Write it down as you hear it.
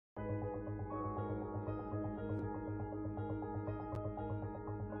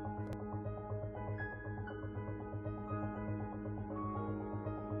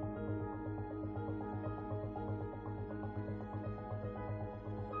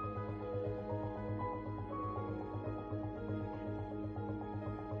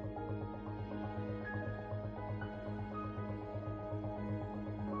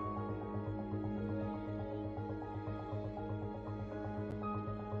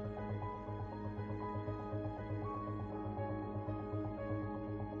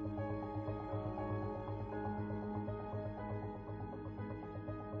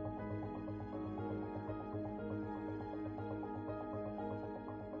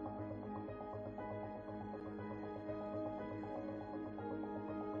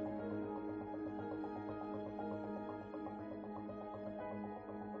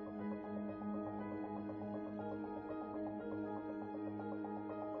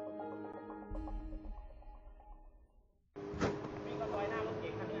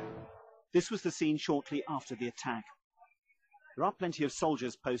This was the scene shortly after the attack. There are plenty of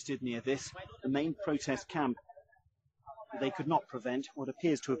soldiers posted near this, the main protest camp. They could not prevent what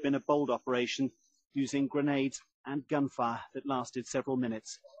appears to have been a bold operation using grenades and gunfire that lasted several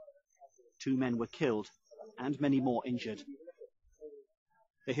minutes. 2 men were killed and many more injured.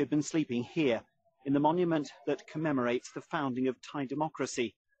 They had been sleeping here, in the monument that commemorates the founding of Thai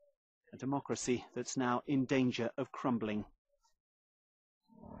democracy, a democracy that's now in danger of crumbling.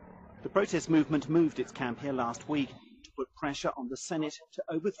 The protest movement moved its camp here last week to put pressure on the Senate to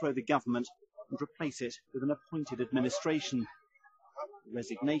overthrow the government and replace it with an appointed administration. The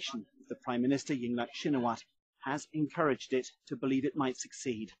resignation of the Prime Minister Yingluck Shinawatra has encouraged it to believe it might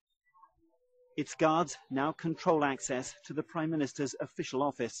succeed. Its guards now control access to the Prime Minister's official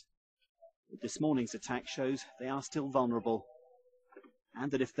office. But this morning's attack shows they are still vulnerable, and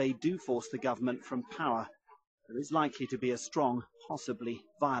that if they do force the government from power, there is likely to be a strong, possibly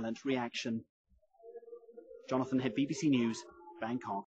violent reaction. Jonathan Head, BBC News, Bangkok.